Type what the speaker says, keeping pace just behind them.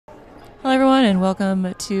Hello everyone and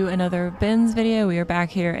welcome to another bins video. We are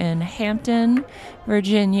back here in Hampton,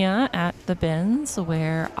 Virginia at the bins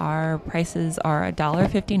where our prices are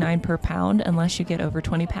 $1.59 per pound unless you get over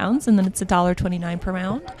 20 pounds, and then it's $1.29 per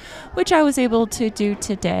pound, which I was able to do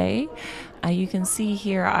today. You can see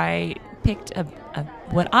here I picked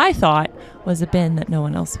what I thought was a bin that no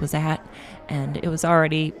one else was at, and it was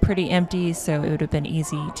already pretty empty, so it would have been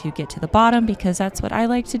easy to get to the bottom because that's what I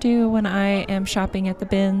like to do when I am shopping at the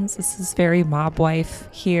bins. This is very mob wife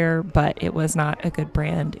here, but it was not a good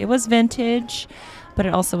brand. It was vintage, but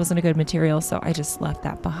it also wasn't a good material, so I just left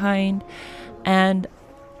that behind. And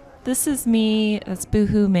this is me. That's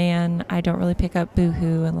Boohoo Man. I don't really pick up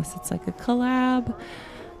Boohoo unless it's like a collab.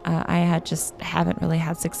 I haven't really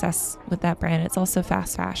had success with that brand. It's also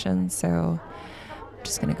fast fashion, so I'm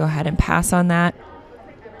just going to go ahead and pass on that.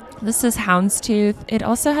 This is Houndstooth. It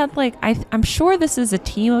also had I'm sure this is a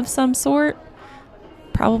team of some sort,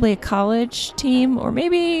 probably a college team, or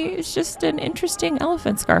maybe it's just an interesting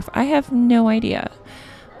elephant scarf. I have no idea.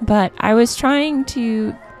 But I was trying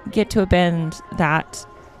to get to a bin that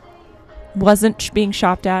wasn't being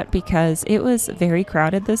shopped at because it was very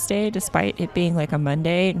crowded this day, despite it being like a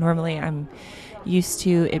Monday. Normally I'm used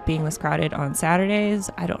to it being this crowded on Saturdays.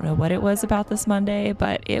 I don't know what it was about this Monday,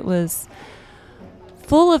 but it was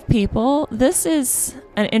full of people. This is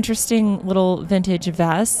an interesting little vintage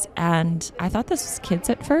vest, and I thought this was kids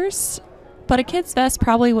at first, but a kid's vest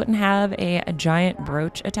probably wouldn't have a giant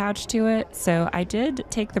brooch attached to it. So I did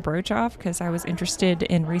take the brooch off because I was interested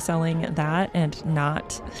in reselling that and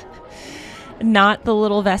not the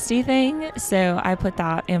little vesty thing. So I put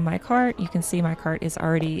that in my cart. You can see my cart is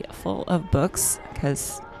already full of books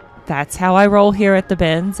because that's how I roll here at the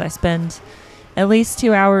bins. I spend at least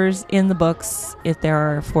 2 hours in the books if there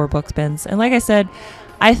are 4 books bins. And like I said,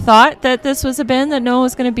 I thought that this was a bin that no one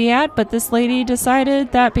was going to be at, but this lady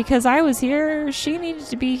decided that because I was here, she needed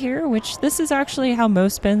to be here, which this is actually how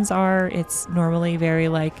most bins are. It's normally very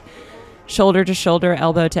like shoulder to shoulder,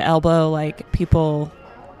 elbow to elbow, like people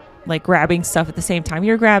like grabbing stuff at the same time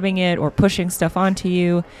you're grabbing it or pushing stuff onto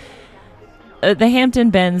you. The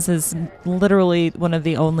Hampton bins is literally one of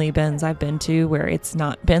the only bins I've been to where it's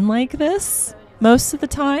not been like this most of the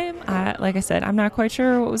time. Like I said, I'm not quite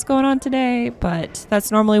sure what was going on today, but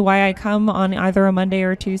that's normally why I come on either a Monday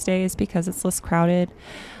or Tuesday, is because it's less crowded.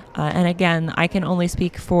 And again, I can only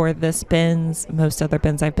speak for this bins. Most other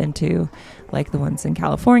bins I've been to, like the ones in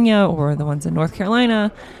California or the ones in North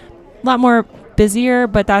Carolina, a lot more busier,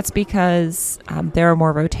 but that's because there are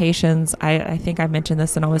more rotations. I think I mentioned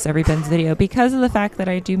this in almost every bins video. Because of the fact that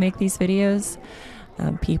I do make these videos,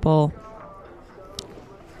 people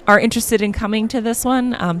are interested in coming to this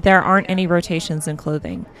one. There aren't any rotations in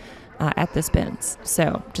clothing at this bins,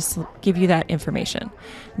 so just to give you that information.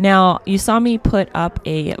 Now, you saw me put up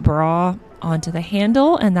a bra onto the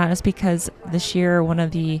handle, and that is because this year one of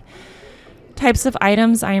the types of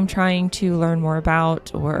items I am trying to learn more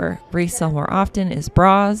about or resell more often is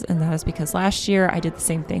bras, and that is because last year I did the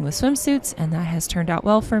same thing with swimsuits, and that has turned out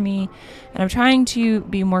well for me. And I'm trying to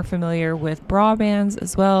be more familiar with bra brands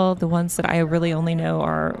as well. The ones that I really only know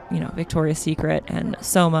are, Victoria's Secret and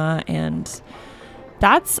Soma, and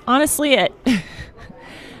that's honestly it.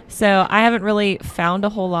 So I haven't really found a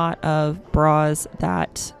whole lot of bras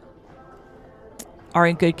that are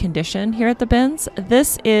in good condition here at the bins.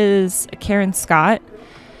 This is Karen Scott,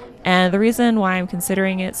 and the reason why I'm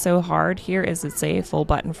considering it so hard here is it's a full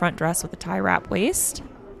button front dress with a tie wrap waist,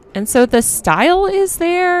 and so the style is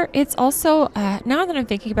there. It's also now that I'm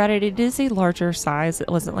thinking about it, it is a larger size. It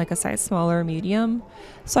wasn't like a size smaller or medium,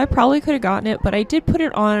 so I probably could have gotten it, but I did put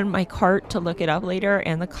it on my cart to look it up later,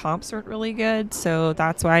 and the comps weren't really good, so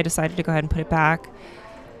that's why I decided to go ahead and put it back.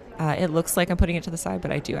 It looks like I'm putting it to the side,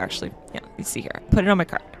 but I do actually, you see here, put it on my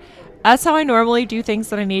cart. That's how I normally do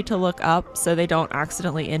things that I need to look up so they don't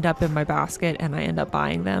accidentally end up in my basket and I end up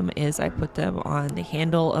buying them, is I put them on the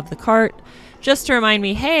handle of the cart just to remind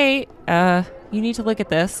me, hey, you need to look at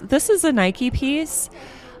this. This is a Nike piece.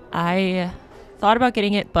 I thought about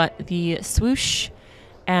getting it, but the swoosh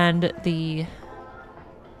and the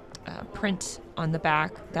print on the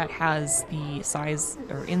back that has the size,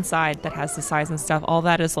 or inside that has the size and stuff, all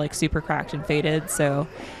that is like super cracked and faded. So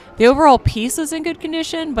the overall piece is in good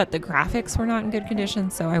condition, but the graphics were not in good condition,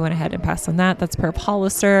 so I went ahead and passed on that. That's per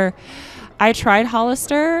Hollister. I tried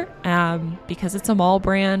Hollister because it's a mall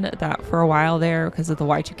brand that for a while there, because of the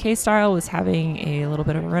Y2K style, was having a little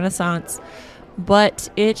bit of a renaissance, but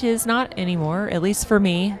it is not anymore, at least for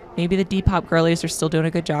me. Maybe the Depop girlies are still doing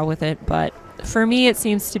a good job with it, but for me it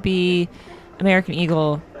seems to be American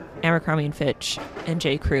Eagle, Abercrombie & Fitch, and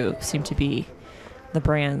J. Crew seem to be the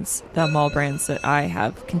brands, the mall brands that I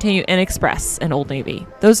have continued, and Express and Old Navy.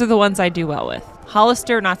 Those are the ones I do well with.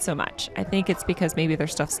 Hollister, not so much. I think it's because maybe their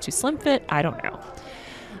stuff's too slim fit. I don't know.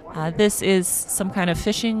 This is some kind of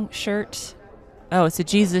fishing shirt. Oh, it's a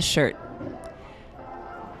Jesus shirt.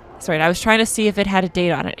 That's right. I was trying to see if it had a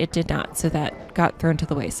date on it. It did not, so that got thrown to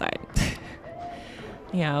the wayside.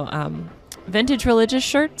 Vintage religious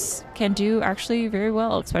shirts can do actually very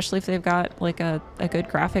well, especially if they've got like a good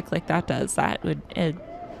graphic like that does. That would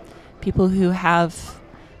people who have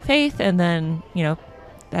faith and then,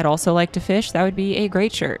 that also like to fish, that would be a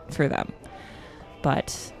great shirt for them.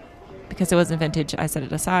 But because it wasn't vintage, I set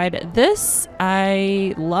it aside. This,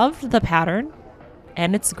 I loved the pattern,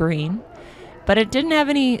 and it's green, but it didn't have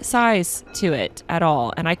any size to it at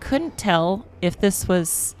all. And I couldn't tell if this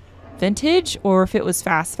was vintage or if it was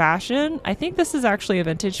fast fashion. I think this is actually a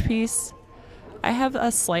vintage piece. I have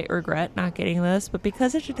a slight regret not getting this, but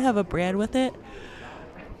because it didn't have a brand with it,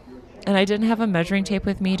 and I didn't have a measuring tape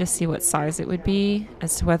with me to see what size it would be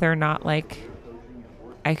as to whether or not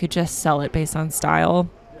I could just sell it based on style,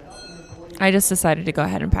 I just decided to go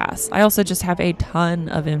ahead and pass. I also just have a ton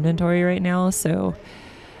of inventory right now, so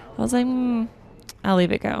I was like, I'll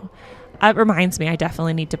leave it go. It reminds me, I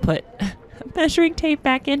definitely need to put measuring tape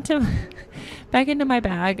back into my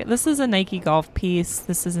bag. This is a Nike golf piece.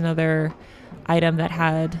 This is another item that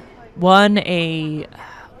had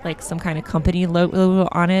some kind of company logo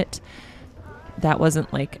on it. That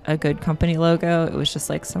wasn't like a good company logo. It was just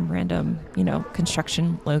like some random,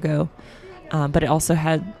 construction logo. But it also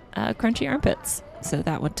had crunchy armpits. So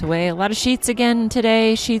that went away. A lot of sheets again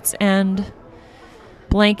today. Sheets and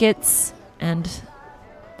blankets and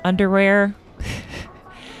underwear.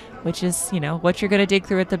 Which is, what you're going to dig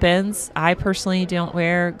through at the bins. I personally don't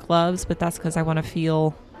wear gloves, but that's because I want to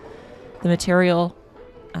feel the material.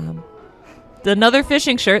 Another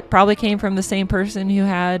fishing shirt probably came from the same person who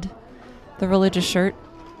had the religious shirt.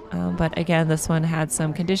 But again, this one had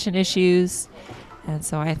some condition issues, and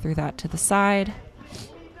so I threw that to the side.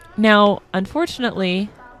 Now, unfortunately,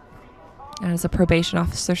 it was a probation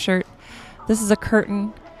officer shirt. This is a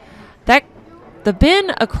curtain. The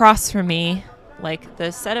bin across from me, like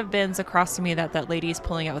the set of bins across from me that lady's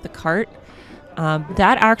pulling out with a cart,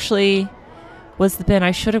 that actually was the bin I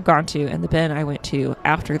should have gone to and the bin I went to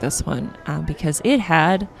after this one, because it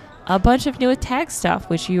had a bunch of new tag stuff,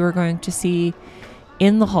 which you are going to see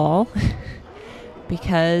in the haul.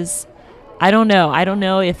 Because I don't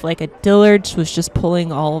know if like a Dillard's was just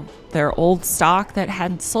pulling all their old stock that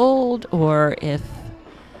hadn't sold, or if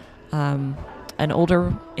an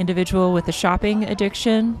older individual with a shopping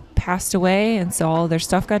addiction passed away and so all their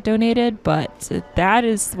stuff got donated. But that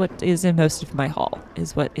is what is in most of my haul,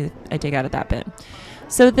 is what I dig out of that bin.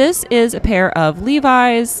 So this is a pair of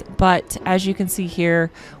Levi's, but as you can see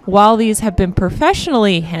here, while these have been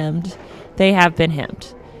professionally hemmed, they have been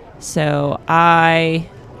hemmed. So I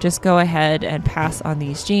just go ahead and pass on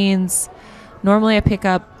these jeans. Normally I pick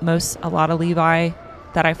up a lot of Levi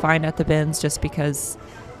that I find at the bins just because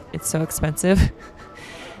it's so expensive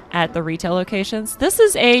at the retail locations. This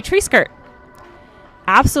is a tree skirt.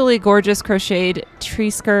 Absolutely gorgeous crocheted tree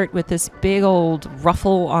skirt with this big old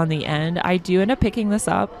ruffle on the end. I do end up picking this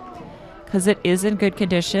up because it is in good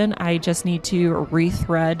condition. I just need to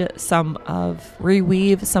reweave some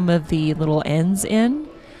of the little ends in.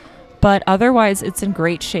 But otherwise, it's in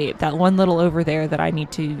great shape. That one little over there that I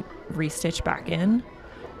need to restitch back in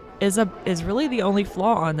is really the only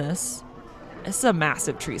flaw on this. This is a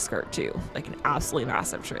massive tree skirt too, like an absolutely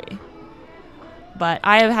massive tree. But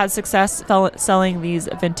I have had success selling these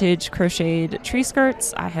vintage crocheted tree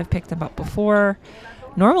skirts. I have picked them up before.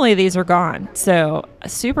 Normally these are gone, so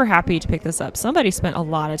super happy to pick this up. Somebody spent a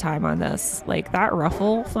lot of time on this. Like, that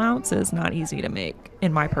ruffle flounce is not easy to make,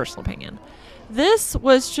 in my personal opinion. This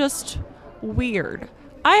was just weird.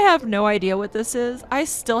 I have no idea what this is. I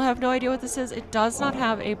still have no idea what this is. It does not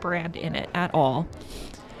have a brand in it at all.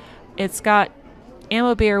 It's got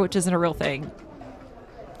Ammo Beer, which isn't a real thing.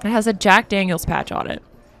 It has a Jack Daniels patch on it.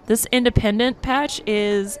 This independent patch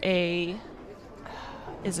is a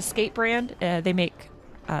skate brand. They make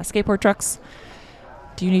skateboard trucks.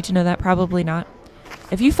 Do you need to know that? Probably not.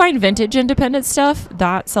 If you find vintage independent stuff,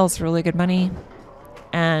 that sells for really good money.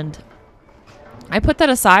 And I put that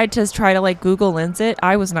aside to try to Google Lens it.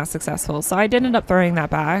 I was not successful, so I did end up throwing that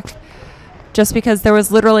back. Just because there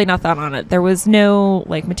was literally nothing on it. There was no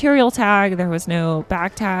material tag. There was no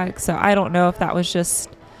back tag. So I don't know if that was just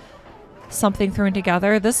something thrown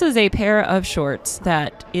together. This is a pair of shorts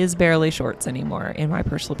that is barely shorts anymore, in my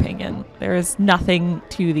personal opinion. There is nothing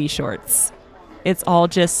to these shorts. It's all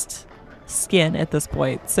just skin at this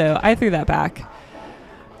point. So I threw that back.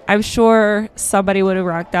 I'm sure somebody would have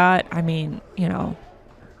rocked that. I mean, you know,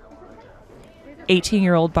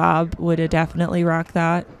 18-year-old Bob would have definitely rocked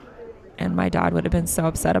that. And my dad would have been so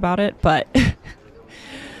upset about it, but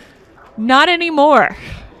not anymore.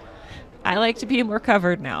 I like to be more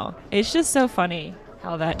covered now. It's just so funny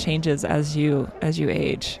how that changes as you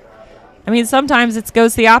age. I mean, sometimes it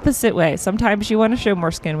goes the opposite way. Sometimes you want to show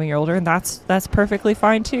more skin when you're older, and that's perfectly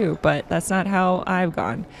fine too, but that's not how I've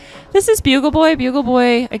gone. This is Bugle Boy. Bugle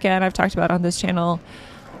Boy, again, I've talked about on this channel.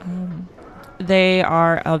 They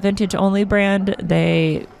are a vintage only brand.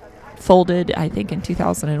 They folded, I think, in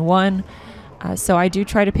 2001. So I do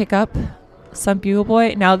try to pick up some Bugle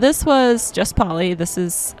Boy. Now, this was just poly. This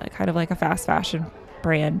is kind of like a fast fashion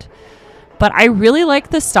brand. But I really liked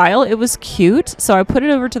the style. It was cute. So I put it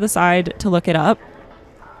over to the side to look it up.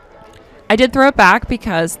 I did throw it back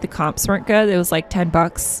because the comps weren't good. It was like 10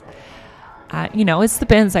 bucks. You know, it's the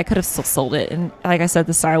bins. I could have still sold it. And like I said,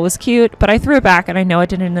 the style was cute. But I threw it back, and I know it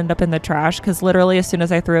didn't end up in the trash because literally as soon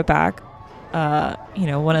as I threw it back, you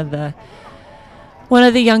know, one of the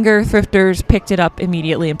younger thrifters picked it up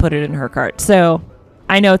immediately and put it in her cart. So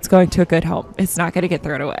I know it's going to a good home. It's not going to get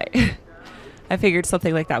thrown away. I figured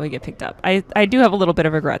something like that would get picked up. I do have a little bit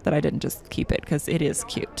of regret that I didn't just keep it because it is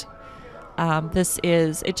cute.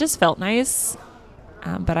 It just felt nice,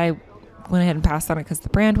 but I went ahead and passed on it because the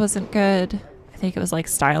brand wasn't good. I think it was like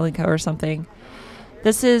Style & Co. or something.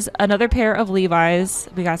 This is another pair of Levi's.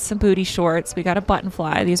 We got some booty shorts. We got a button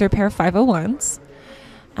fly. These are a pair of 501s.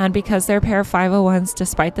 And because they're a pair of 501s,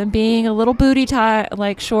 despite them being a little booty tie,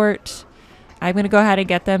 like short, I'm going to go ahead and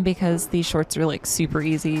get them because these shorts are like super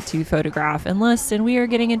easy to photograph and list. And we are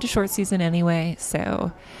getting into short season anyway.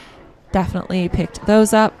 So definitely picked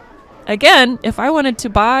those up. Again, if I wanted to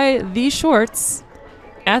buy these shorts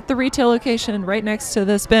at the retail location right next to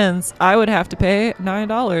this bins, I would have to pay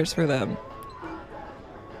 $9 for them.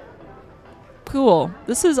 Cool.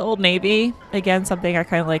 This is Old Navy. Again, something I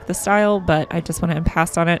kind of like the style, but I just went ahead and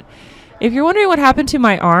passed on it. If you're wondering what happened to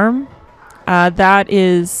my arm, that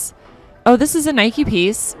is... Oh, this is a Nike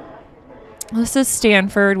piece. This is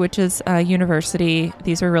Stanford, which is a university.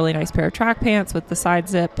 These are a really nice pair of track pants with the side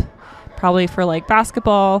zip, probably for like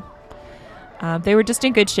basketball. They were just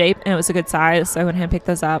in good shape, and it was a good size, so I went ahead and picked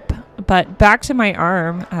those up. But back to my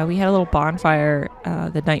arm, we had a little bonfire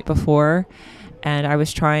the night before, and I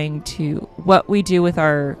was trying to... What we do with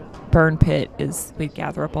our burn pit is we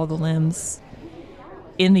gather up all the limbs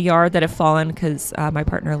in the yard that have fallen because my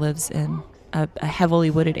partner lives in a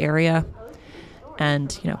heavily wooded area,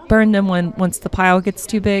 and you know, burn them once the pile gets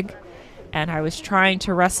too big. And I was trying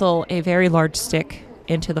to wrestle a very large stick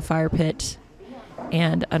into the fire pit,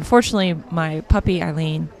 and unfortunately my puppy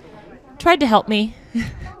Eileen tried to help me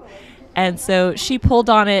and so she pulled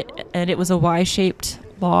on it, and it was a Y-shaped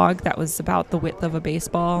log that was about the width of a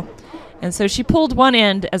baseball, and so she pulled one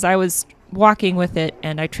end as I was walking with it,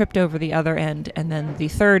 and I tripped over the other end, and then the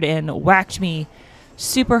third end whacked me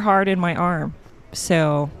super hard in my arm.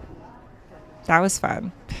 So that was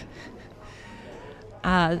fun.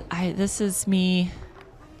 This is me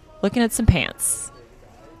looking at some pants.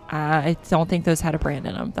 I don't think those had a brand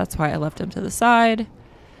in them. That's why I left them to the side.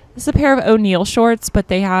 This is a pair of O'Neill shorts, but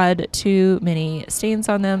they had too many stains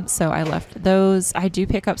on them, so I left those. I do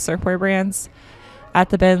pick up surfwear brands at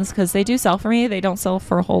the bins because they do sell for me. They don't sell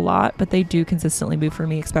for a whole lot, but they do consistently move for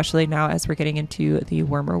me, especially now as we're getting into the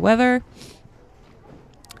warmer weather.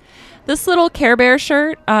 This little Care Bear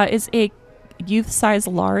shirt is a youth size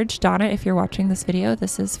large. Donna, if you're watching this video,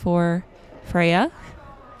 this is for Freya.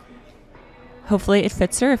 Hopefully it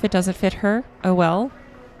fits her. If it doesn't fit her, oh well.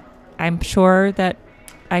 I'm sure that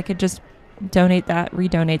I could just redonate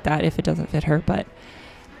that if it doesn't fit her. But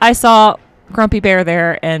I saw Grumpy Bear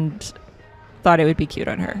there and thought it would be cute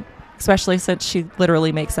on her, especially since she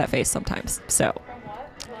literally makes that face sometimes. So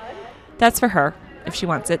that's for her if she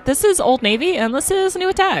wants it. This is Old Navy, and this is new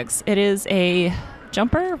with tags. It is a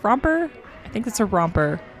romper. I think it's a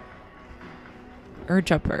romper or a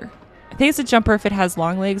jumper. I think it's a jumper if it has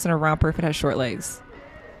long legs and a romper if it has short legs.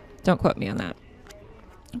 Don't quote me on that.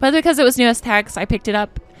 But because it was new with tags, I picked it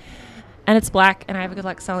up, and it's black, and I have a good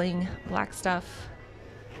luck selling black stuff.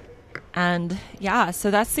 And yeah,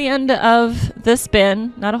 so that's the end of this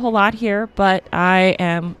bin. Not a whole lot here, but I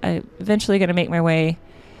am eventually going to make my way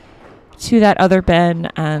to that other bin,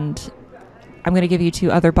 and I'm going to give you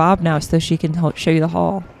to other Bob now so she can show you the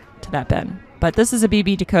haul to that bin. But this is a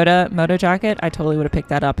BB Dakota moto jacket. I totally would have picked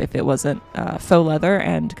that up if it wasn't faux leather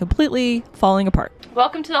and completely falling apart.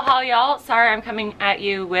 Welcome to the haul, y'all. Sorry I'm coming at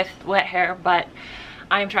you with wet hair, but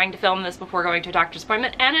I'm trying to film this before going to a doctor's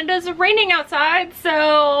appointment, and it is raining outside,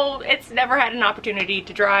 so it's never had an opportunity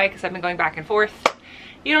to dry because I've been going back and forth.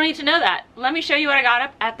 You don't need to know that. Let me show you what I got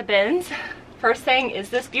up at the bins. First thing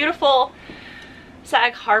is this beautiful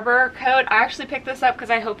Sag Harbor coat. I actually picked this up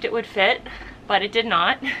because I hoped it would fit, but it did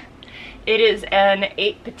not. It is an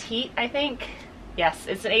 8 petite, I think. Yes,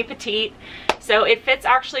 it's an 8 petite. So it fits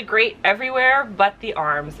actually great everywhere but the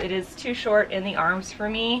arms. It is too short in the arms for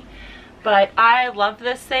me. But I love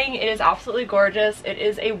this thing. It is absolutely gorgeous. It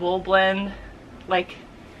is a wool blend, like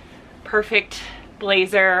perfect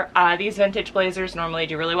blazer. These vintage blazers normally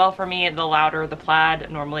do really well for me. The louder the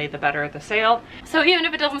plaid, normally the better the sale. So even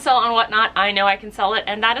if it doesn't sell on Whatnot, I know I can sell it,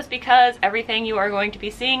 and that is because everything you are going to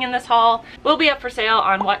be seeing in this haul will be up for sale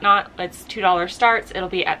on Whatnot. It's $2 starts. It'll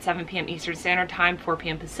be at 7 p.m. Eastern Standard Time, 4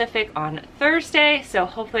 p.m. Pacific on Thursday. So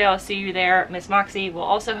hopefully I'll see you there. Miss Moxie will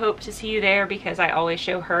also hope to see you there because I always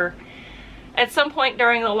show her at some point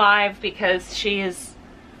during the live because she is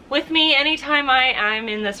with me anytime I'm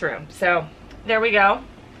in this room. So there we go.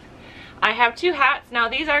 I have 2 hats. Now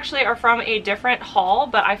these actually are from a different haul,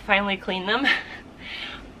 but I finally cleaned them.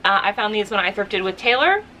 I found these when I thrifted with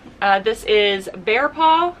Taylor. This is Bear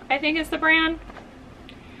Paw, I think is the brand.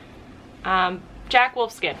 Jack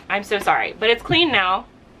Wolfskin. I'm so sorry, but it's clean now.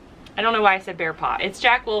 I don't know why I said Bear Paw. It's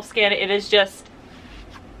Jack Wolfskin. It is just,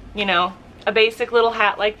 you know, a basic little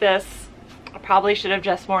hat like this. I probably should have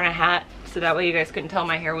just worn a hat so that way you guys couldn't tell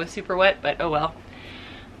my hair was super wet, but oh well.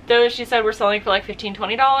 Those she said were selling for like $15,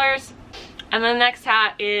 $20. And then the next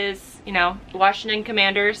hat is, you know, Washington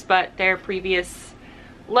Commanders, but their previous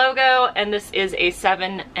logo, and this is a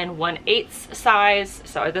 7 1/8 size.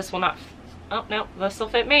 So this will not, oh no, this will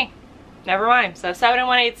fit me. Never mind. So 7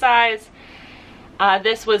 1/8 size.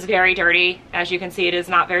 This was very dirty. As you can see, it is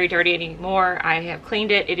not very dirty anymore. I have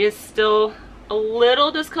cleaned it. It is still a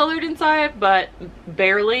little discolored inside, but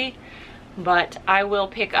barely. But I will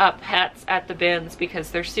pick up hats at the bins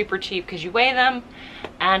because they're super cheap because you weigh them,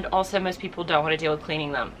 and also most people don't want to deal with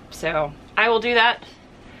cleaning them. So I will do that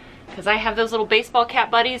because I have those little baseball cap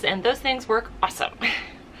buddies and those things work awesome.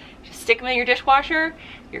 Just stick them in your dishwasher,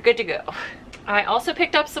 you're good to go. I also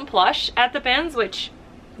picked up some plush at the bins, which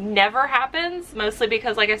never happens, mostly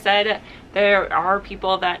because, like I said, there are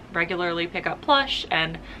people that regularly pick up plush,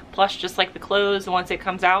 and plush, just like the clothes, once it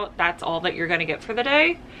comes out, that's all that you're going to get for the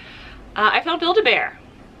day. I found Build-A-Bear.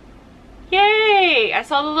 Yay! I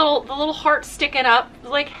saw the little heart sticking up. I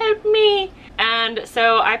was like, help me! And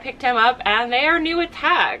so I picked him up, and they are new with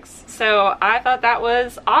tags. So I thought that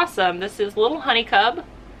was awesome. This is Little Honey Cub.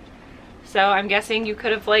 So I'm guessing you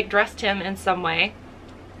could have like dressed him in some way.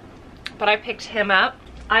 But I picked him up.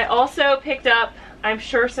 I also picked up, I'm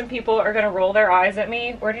sure some people are gonna roll their eyes at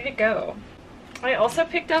me. Where did it go? I also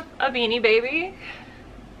picked up a Beanie Baby.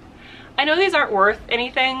 I know these aren't worth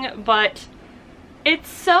anything, but it's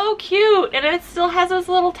so cute, and it still has this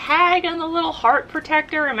little tag and the little heart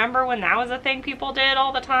protector. Remember when that was a thing people did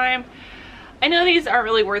all the time? I know these aren't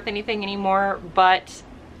really worth anything anymore, but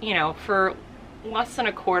you know, for less than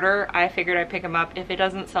 $1, I figured I'd pick him up. If it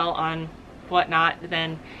doesn't sell on Whatnot,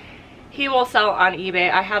 then he will sell on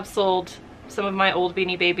eBay. I have sold some of my old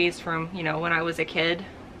Beanie Babies from, you know, when I was a kid,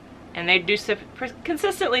 and they do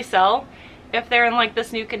consistently sell if they're in like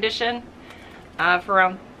this new condition for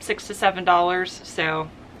around $6 to $7. So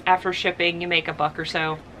after shipping, you make $1 or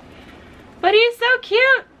so. But he's so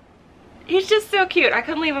cute. He's just so cute. I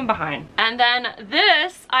couldn't leave him behind. And then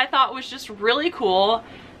this I thought was just really cool.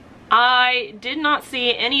 I did not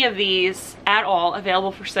see any of these at all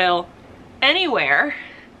available for sale anywhere.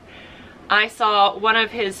 I saw one of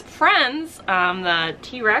his friends, the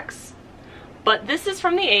T-Rex, but this is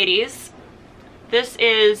from the 80s. This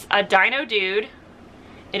is a Dino Dude.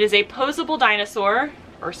 It is a posable dinosaur,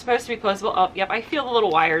 or supposed to be posable. Oh, yep, I feel the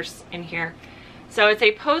little wires in here. So it's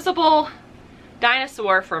a posable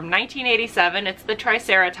dinosaur from 1987. It's the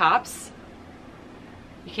Triceratops.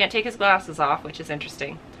 You can't take his glasses off, which is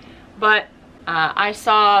interesting. But I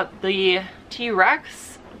saw the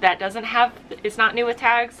T-Rex that doesn't have, it's not new with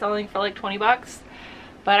tags, selling for like 20 bucks.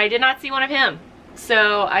 But I did not see one of him.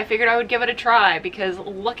 So I figured I would give it a try because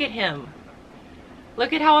look at him.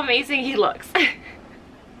 Look at how amazing he looks.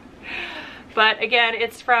 But again,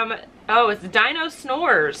 it's from, oh, it's Dino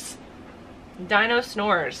Snores. Dino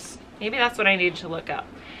Snores. Maybe that's what I need to look up.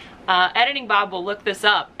 Editing Bob will look this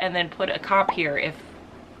up and then put a comp here if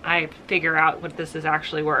I figure out what this is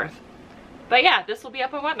actually worth. But yeah, this will be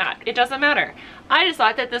up on Whatnot. It doesn't matter. I just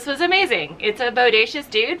thought that this was amazing. It's a bodacious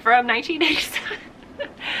dude from 1987.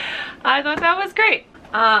 I thought that was great.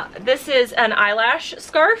 This is an eyelash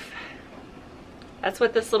scarf. That's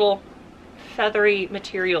what this little feathery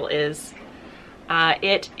material is.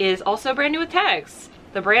 It is also brand new with tags.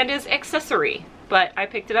 The brand is Accessory, but I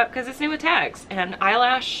picked it up because it's new with tags. And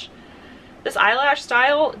eyelash This eyelash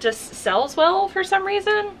style just sells well for some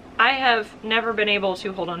reason. I have never been able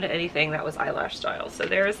to hold on to anything that was eyelash style, so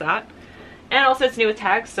there is that. And also it's new with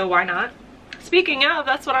tags, so why not? Speaking of,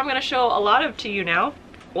 that's what I'm going to show a lot of to you now.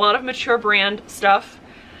 A lot of mature brand stuff,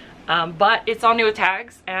 but it's all new with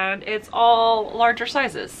tags and it's all larger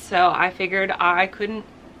sizes. So I figured I couldn't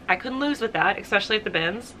lose with that, especially at the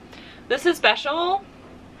bins. This is special.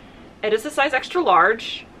 It is a size extra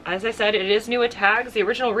large. As I said, it is new with tags. The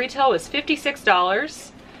original retail was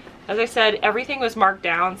 $56. As I said, everything was marked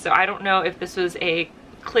down, so I don't know if this was a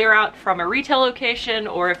clear out from a retail location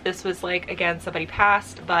or if this was like, again, somebody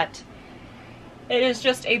passed, but it is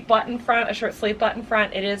just a button front, a short sleeve button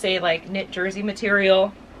front. It is a like knit jersey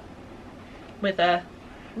material with a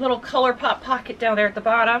little color pop pocket down there at the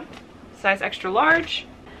bottom. Size extra large.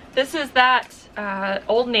 This is that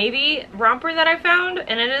Old Navy romper that I found,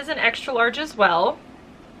 and it is an extra large as well.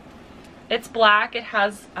 It's black. It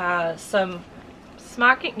has some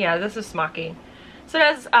smocking. Yeah, this is smocking. So it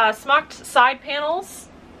has smocked side panels,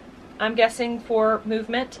 I'm guessing for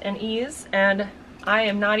movement and ease, and I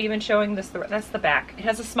am not even showing this. That's the back. It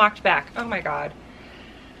has a smocked back. Oh my god.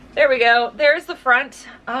 There we go. There's the front.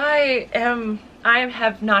 I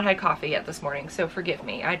have not had coffee yet this morning, so forgive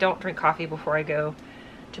me. I don't drink coffee before I go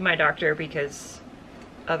to my doctor because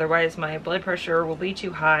otherwise my blood pressure will be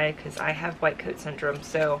too high because I have white coat syndrome,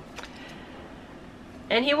 so,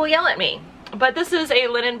 and he will yell at me. But this is a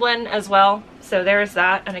linen blend as well, so there's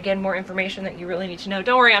that. And again, more information that you really need to know.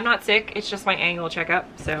 Don't worry, I'm not sick. It's just my annual checkup,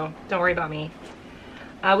 so don't worry about me.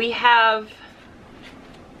 We have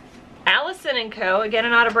Allison & Co. Again,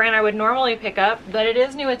 not a brand I would normally pick up, but it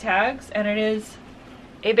is new with tags, and it is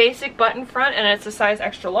a basic button front, and it's a size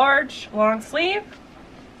extra large, long sleeve.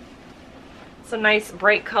 Some nice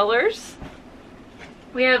bright colors.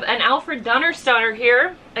 We have an Alfred Dunner Stunner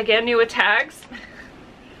here, again new with tags.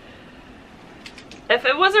 If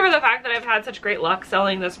it wasn't for the fact that I've had such great luck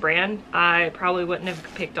selling this brand, I probably wouldn't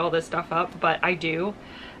have picked all this stuff up, but I do.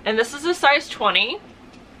 And this is a size 20.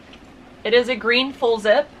 It is a green full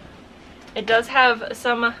zip. It does have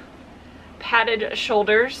some padded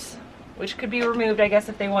shoulders, which could be removed, I guess,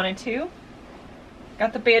 if they wanted to.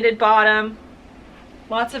 Got the banded bottom.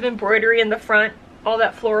 Lots of embroidery in the front. All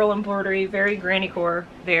that floral embroidery, very granny core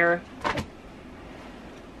there.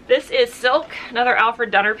 This is silk, another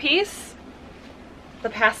Alfred Dunner piece. The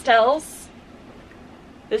pastels.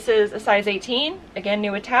 This is a size 18, again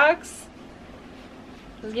new with tags.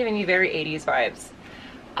 This is giving me very 80s vibes.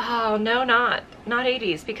 Oh, no, not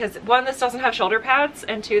 80s, because one, this doesn't have shoulder pads,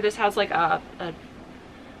 and two, this has like a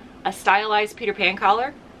stylized Peter Pan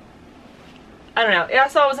collar. I don't know. I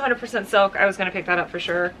saw it was 100% silk. I was going to pick that up for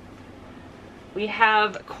sure. We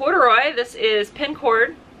have corduroy. This is pin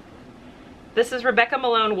cord. This is Rebecca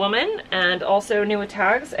Malone Woman, and also new with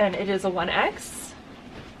tags, and it is a 1X.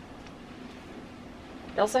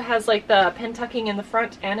 It also has like the pin tucking in the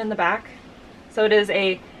front and in the back. So it is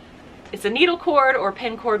it's a needle cord or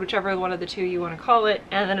pin cord, whichever one of the two you want to call it.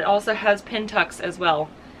 And then it also has pin tucks as well.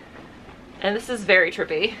 And this is very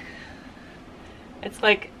trippy. It's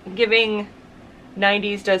like giving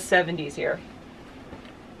 90s does 70s here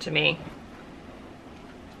to me.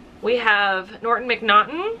 We have Norton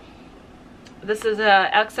McNaughton. This is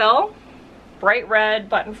a XL, bright red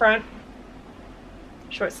button front,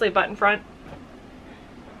 short sleeve button front.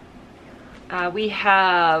 We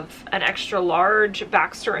have an extra large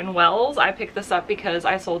Baxter & Wells. I picked this up because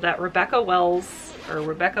I sold that Rebecca Wells, or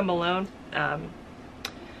Rebecca Malone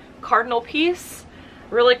cardinal piece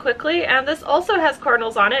really quickly. And this also has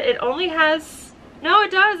cardinals on it. It only has, no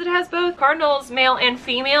it does, it has both cardinals, male and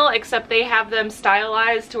female, except they have them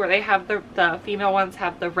stylized to where they have the female ones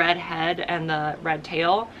have the red head and the red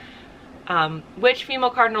tail, which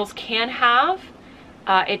female cardinals can have.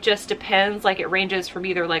 It just depends, like it ranges from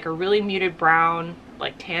either like a really muted brown,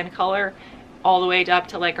 like tan color, all the way up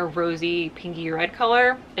to like a rosy pinky red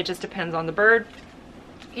color. It just depends on the bird.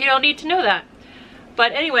 You don't need to know that.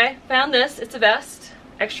 But anyway, found this. It's a vest,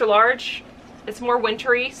 extra large. It's more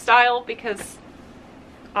wintry style because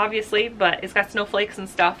obviously, but it's got snowflakes and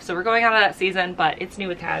stuff. So we're going out of that season, but it's new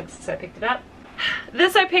with tags, so I picked it up.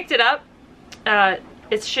 This I picked it up.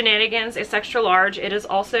 It's Shenanigans. It's extra large. It is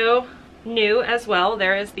also new as well.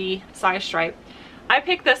 There is the size stripe. I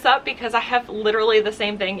picked this up because I have literally the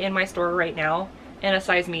same thing in my store right now in a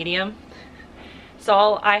size medium. So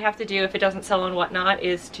all I have to do if it doesn't sell and whatnot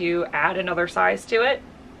is to add another size to it.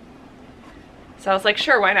 So I was like,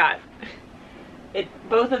 sure, why not?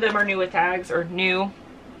 Both of them are new with tags, or new.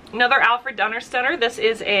 Another Alfred Dunner Stunner. This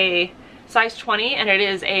is a size 20 and it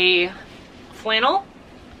is a flannel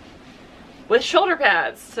with shoulder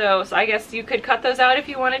pads. So I guess you could cut those out if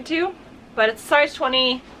you wanted to. but it's size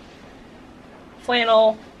 20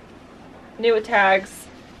 flannel, new with tags.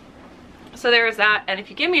 So there's that, and if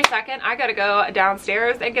you give me a second, I gotta go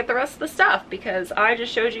downstairs and get the rest of the stuff because I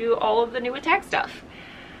just showed you all of the new with tag stuff.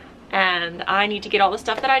 And I need to get all the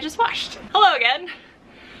stuff that I just washed. Hello again.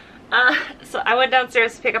 So I went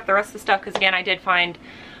downstairs to pick up the rest of the stuff because again, I did find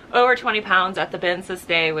over 20 pounds at the bins this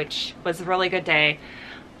day, which was a really good day.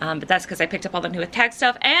 But that's because I picked up all the new with tag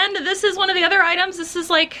stuff. And this is one of the other items. This is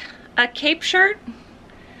like a cape shirt.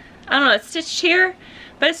 I don't know, it's stitched here,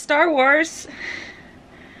 but it's Star Wars,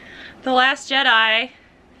 The Last Jedi.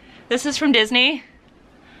 This is from Disney.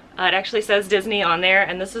 It actually says Disney on there,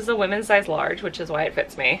 and this is a women's size large, which is why it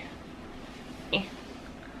fits me.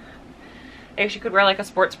 I guess you could wear like a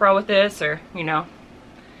sports bra with this, or, you know,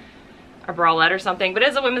 a bralette or something, but it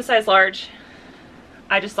is a women's size large.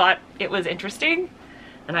 I just thought it was interesting,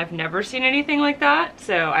 and I've never seen anything like that,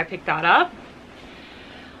 so I picked that up.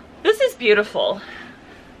 This is beautiful.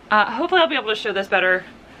 Hopefully I'll be able to show this better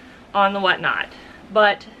on the whatnot,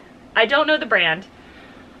 but I don't know the brand,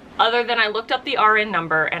 other than I looked up the RN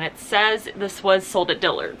number, and it says this was sold at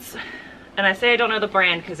Dillard's. And I say I don't know the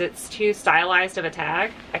brand because it's too stylized of a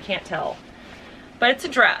tag. I can't tell. But it's a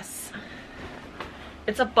dress.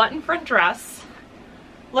 It's a button front dress.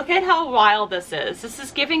 Look at how wild this is. This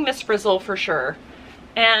is giving Miss Frizzle for sure.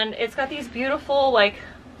 And it's got these beautiful, like,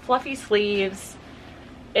 fluffy sleeves.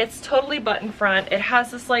 It's totally button front. It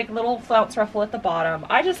has this, like, little flounce ruffle at the bottom.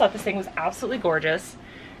 I just thought this thing was absolutely gorgeous.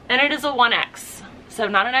 And it is a 1X. So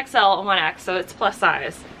not an XL, a 1X, so it's plus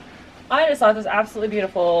size. I just thought this was absolutely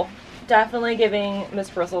beautiful. Definitely giving Miss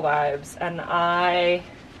Frizzle vibes. And I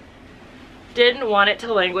didn't want it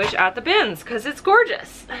to languish at the bins because it's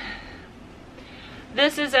gorgeous.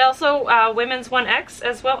 This is also women's 1X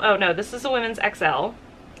as well. Oh no, this is a women's XL.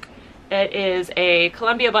 It is a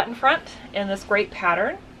Columbia button front in this great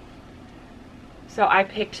pattern. So I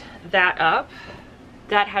picked that up.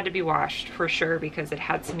 That had to be washed for sure because it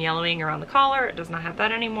had some yellowing around the collar. It does not have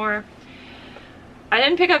that anymore. I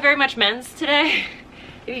didn't pick up very much men's today.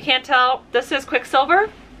 If you can't tell, this is Quicksilver,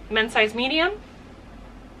 men's size medium.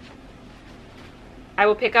 I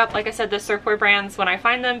will pick up, like I said, the surfwear brands when I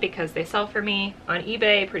find them because they sell for me on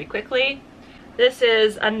eBay pretty quickly. This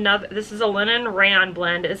is a linen rayon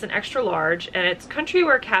blend. It's an extra large and it's country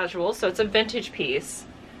wear casual, so it's a vintage piece.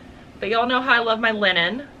 But y'all know how I love my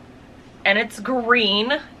linen. And it's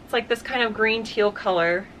green. It's like this kind of green teal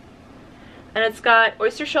color. And it's got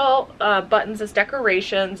oyster shell buttons as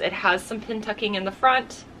decorations. It has some pin tucking in the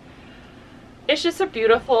front. It's just a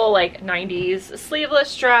beautiful, like, 90s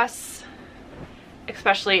sleeveless dress,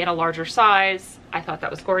 especially in a larger size. I thought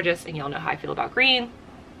that was gorgeous, and y'all know how I feel about green.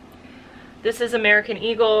 This is American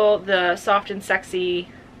Eagle, the soft, sexy,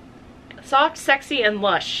 and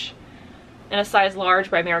lush in a size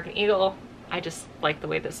large by American Eagle. I just like the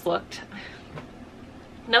way this looked.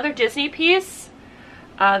 Another Disney piece.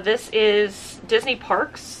 This is Disney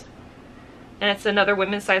Parks, and it's another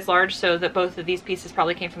women's size large, so that both of these pieces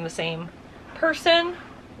probably came from the same person.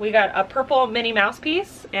 We got a purple Minnie Mouse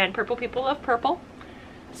piece, and purple people love purple,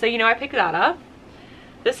 so you know I picked that up.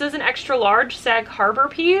 This is an extra large Sag Harbor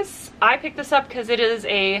piece. I picked this up because it is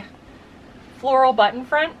a floral button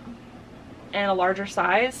front and a larger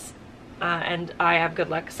size, and I have good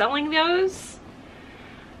luck selling those.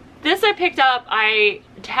 This I picked up. I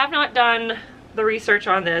have not done the research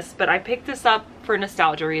on this, but I picked this up for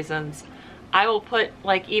nostalgia reasons. I will put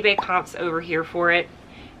like eBay comps over here for it.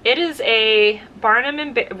 It is a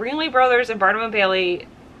Ringling Brothers and Barnum and Bailey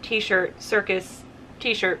t-shirt, circus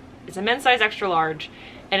t-shirt. It's a men's size extra large,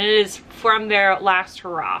 and it is from their last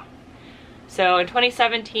hurrah. So in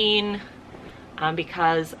 2017,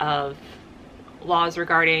 because of laws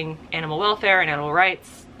regarding animal welfare and animal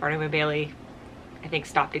rights, Barnum and Bailey, I think,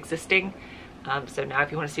 stopped existing. So now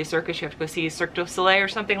if you want to see a circus, you have to go see Cirque du Soleil or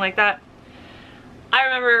something like that. I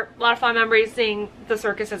remember a lot of fond memories seeing the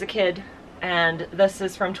circus as a kid, and this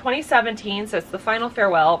is from 2017, so it's the final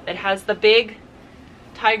farewell. It has the big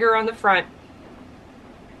tiger on the front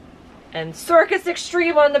and Circus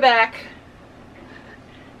Extreme on the back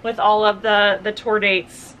with all of the tour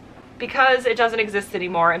dates. Because it doesn't exist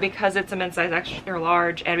anymore, and because it's a men's size extra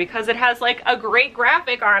large, and because it has like a great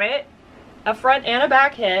graphic on it, a front and a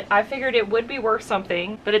back hit, I figured it would be worth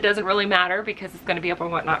something, but it doesn't really matter because it's going to be up on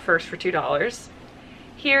Whatnot first for $2.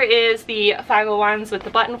 Here is the 501s with the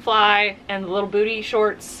button fly and the little booty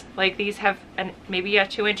shorts. Like, these have maybe a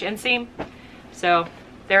 2-inch inseam. So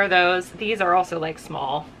there are those. These are also like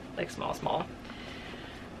small, small.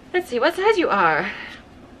 Let's see, what size you are?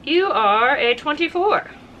 You are a 24.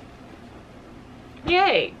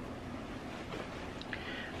 Yay.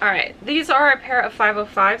 Alright, these are a pair of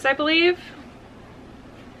 505s, I believe.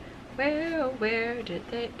 Where did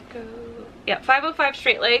they go? Yeah, 505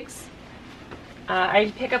 straight legs.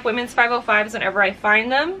 I pick up women's 505s whenever I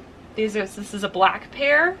find them. This is a black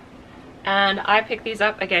pair. And I pick these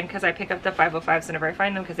up, again, because I pick up the 505s whenever I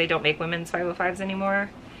find them, because they don't make women's 505s anymore.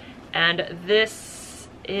 And this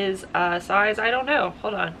is a size, I don't know,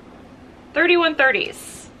 hold on.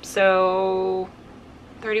 3130s. So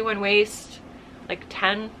 31 waist, like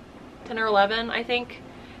 10 or 11, I think,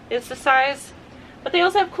 is the size. But they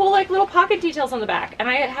also have cool, like, little pocket details on the back. And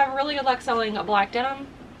I have really good luck selling a black denim.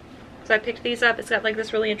 So I picked these up. It's got, like,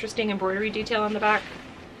 this really interesting embroidery detail on the back.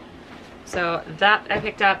 So that I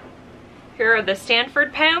picked up. Here are the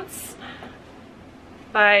Stanford pants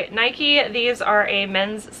by Nike. These are a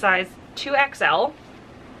men's size 2XL.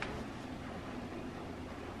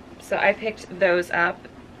 So I picked those up.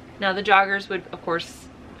 Now the joggers would, of course,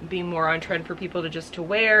 be more on trend for people to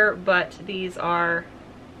wear, but these are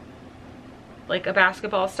like a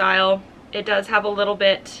basketball style. It does have a little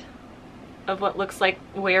bit of what looks like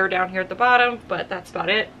wear down here at the bottom, but that's about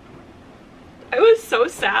it. I was so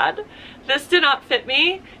sad. This did not fit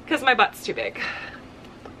me because my butt's too big.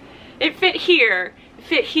 It fit here,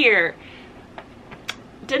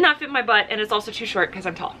 did not fit my butt, and it's also too short because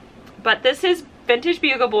I'm tall. But this is vintage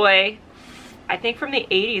Bugle Boy, I think from the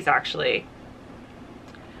 80s actually.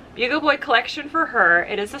 Bugle Boy collection for her.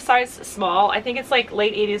 It is a size small. I think it's like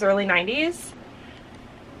late 80s, early 90s.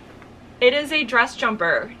 It is a dress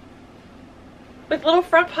jumper with little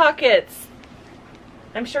front pockets.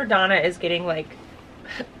 I'm sure Donna is getting like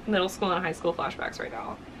middle school and high school flashbacks right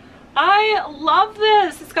now. I love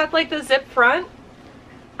this. It's got like the zip front.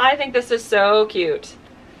 I think this is so cute.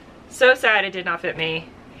 So sad it did not fit me.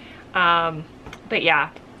 But yeah,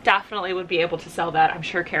 definitely would be able to sell that. I'm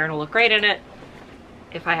sure Karen will look great in it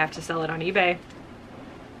if I have to sell it on eBay.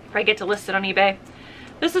 If I get to list it on eBay.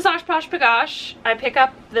 This is Osh Posh Pagosh. I pick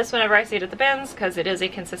up this whenever I see it at the bins because it is a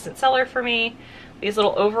consistent seller for me. These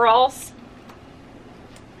little overalls.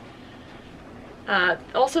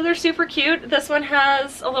 Also, they're super cute. This one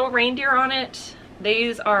has a little reindeer on it.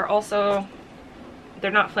 These are also,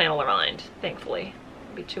 they're not flannel lined, thankfully.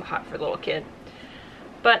 It'd be too hot for a little kid.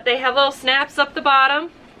 But they have little snaps up the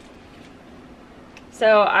bottom.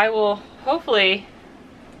 So I will hopefully,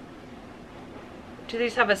 do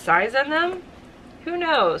these have a size in them? Who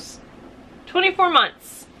knows? 24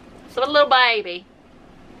 months. So a little baby.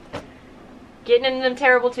 Getting into them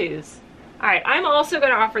terrible twos. Alright, I'm also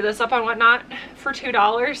going to offer this up on Whatnot for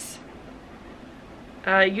 $2.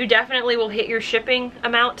 You definitely will hit your shipping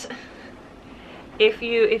amount if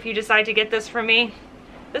you decide to get this from me.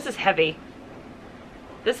 This is heavy.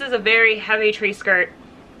 This is a very heavy tree skirt.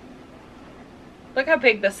 Look how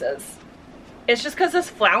big this is. It's just because this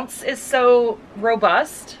flounce is so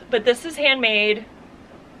robust, but this is handmade,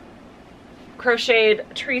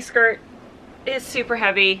 crocheted tree skirt. Is super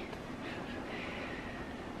heavy.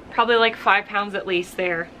 Probably like 5 pounds at least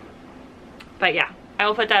there. But yeah, I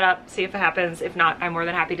will put that up, see if it happens. If not, I'm more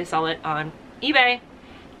than happy to sell it on eBay.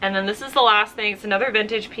 And then this is the last thing. It's another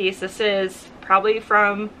vintage piece. This is probably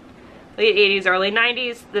from late 80s, early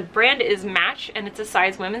 90s. The brand is Match, and it's a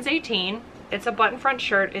size women's 18. It's a button front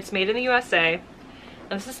shirt. It's made in the USA.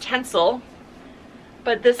 And this is Tencel.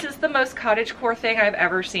 But this is the most cottagecore thing I've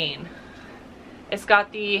ever seen. It's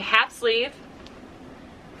got the half sleeve,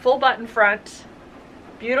 full button front,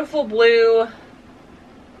 beautiful blue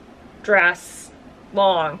dress,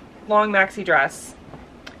 long maxi dress.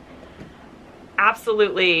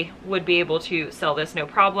 Absolutely would be able to sell this no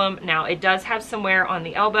problem. Now it does have some wear on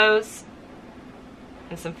the elbows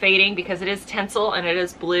and some fading because it is Tencel and it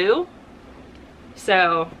is blue.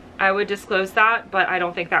 So I would disclose that, but I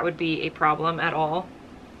don't think that would be a problem at all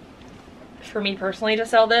for me personally to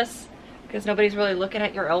sell this because nobody's really looking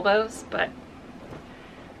at your elbows. But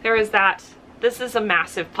there is that. This is a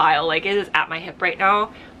massive pile, like it is at my hip right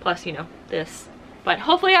now, plus, you know, this. But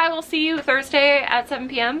hopefully I will see you Thursday at 7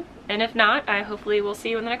 p.m. And if not, I hopefully will see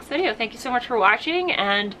you in the next video. Thank you so much for watching.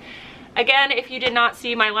 And again, if you did not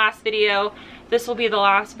see my last video, this will be the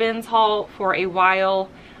last bins haul for a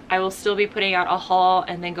while. I will still be putting out a haul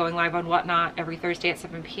and then going live on Whatnot every Thursday at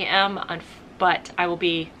 7 p.m. But I will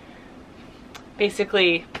be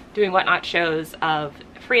basically doing Whatnot shows of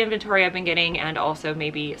free inventory I've been getting and also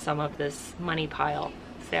maybe some of this money pile.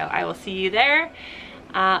 So I will see you there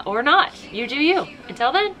or not. You do you.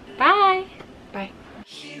 Until then, bye. Bye.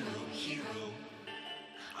 Hero, hero.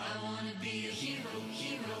 I wanna be a hero,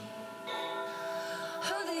 hero.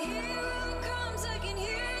 Oh, the hero.